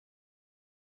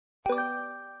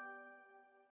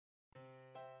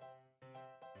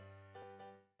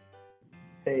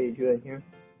Hey, Julian here.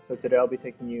 So today I'll be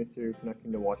taking you through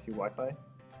connecting to WashU Wi-Fi.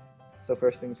 So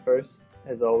first things first,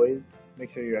 as always, make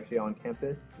sure you're actually on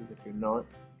campus, because if you're not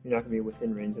going to be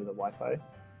within range of the Wi-Fi.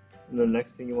 And the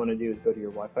next thing you want to do is go to your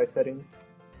Wi-Fi settings.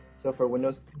 So for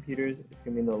Windows computers, it's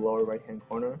going to be in the lower right-hand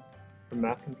corner. For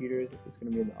Mac computers, it's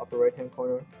going to be in the upper right-hand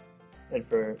corner. And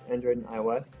for Android and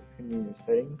iOS, it's going to be in your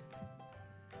settings.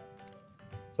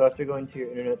 So after going to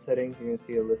your internet settings, you're going to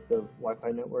see a list of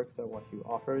Wi-Fi networks that WashU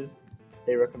offers.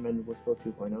 They recommend WSTL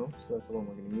 2.0, so that's the one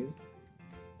we're going to use.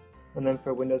 And then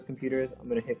for Windows computers, I'm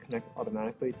going to hit connect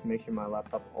automatically to make sure my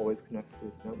laptop always connects to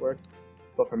this network.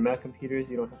 But for Mac computers,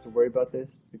 you don't have to worry about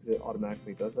this because it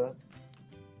automatically does that.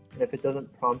 And if it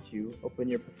doesn't prompt you, open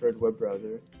your preferred web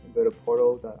browser and go to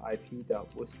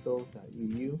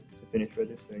portal.ip.wstl.eu to finish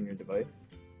registering your device.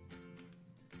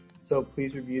 So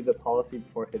please review the policy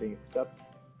before hitting accept,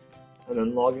 and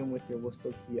then log in with your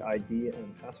WSTL key ID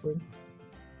and password,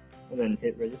 and then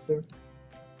hit register.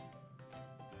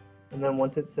 And then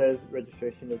once it says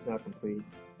registration is now complete,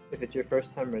 if it's your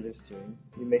first time registering,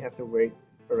 you may have to wait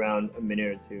around a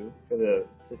minute or two for the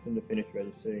system to finish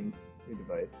registering your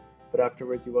device. But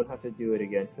afterwards, you won't have to do it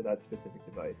again for that specific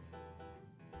device.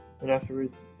 And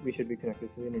afterwards, we should be connected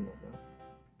to the internet now.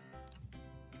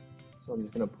 So I'm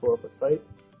just going to pull up a site,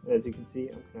 and as you can see,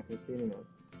 I'm connected to the internet.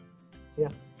 So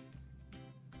yeah.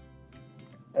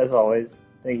 As always,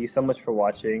 thank you so much for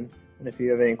watching, and if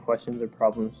you have any questions or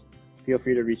problems, feel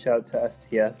free to reach out to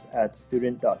STS at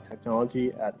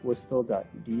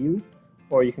student.technology@wstl.edu,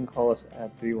 or you can call us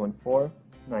at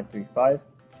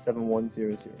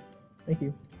 314-935-7100. Thank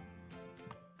you.